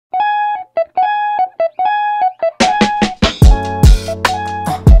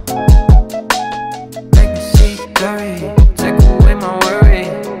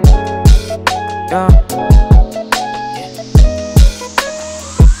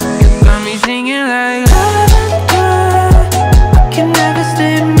me singing like Lavender, I can never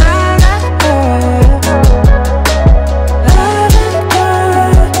stay in my life. Lavender,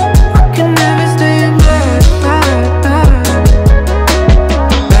 I can never stay in my life.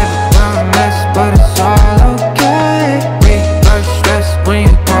 Baby, we're a mess, but it's all okay. Reverse stress when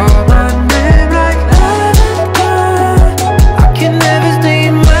you call my name like Lavender, I can never stay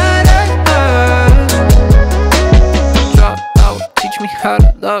in my life. Drop out, teach me how to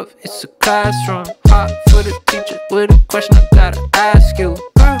love, it's a classroom. Hot for the teacher with a question I gotta ask you.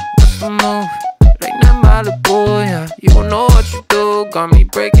 Girl, what's the move? Right now Malibu, yeah. You don't know what you do, got me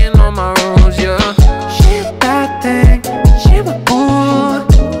breaking all my rules, yeah. She a bad thing, she a boo.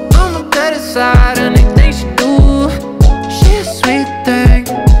 On the better side, anything she do. She a sweet thing,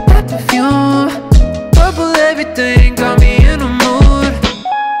 that perfume. Purple everything, got me in the mood.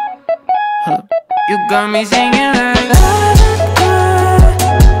 You got me singing like Lavender,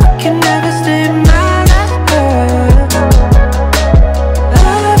 I can never stay in my life.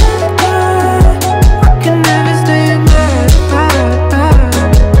 Lavender, I can never stay in my life.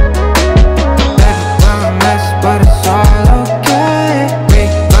 Baby, we're a mess, but it's all okay.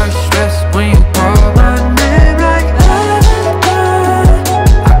 Reverse stress when you call my name like Lavender,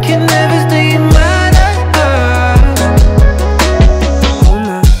 I can never stay in my life.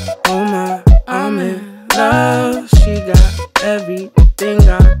 Oh my, I'm in love. She got everything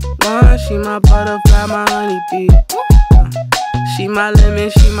I want. She my butterfly, my honeybee. She my lemon,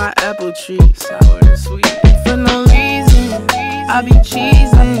 she my apple tree. Sour and sweet. For no reason, I be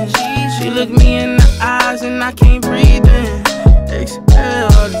cheesing. She look me in the eyes and I can't breathe in. Exhale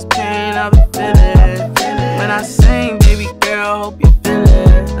all this pain I be feeling. When I sing, baby girl, hope you feel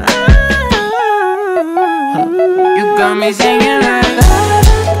it. You got me singing like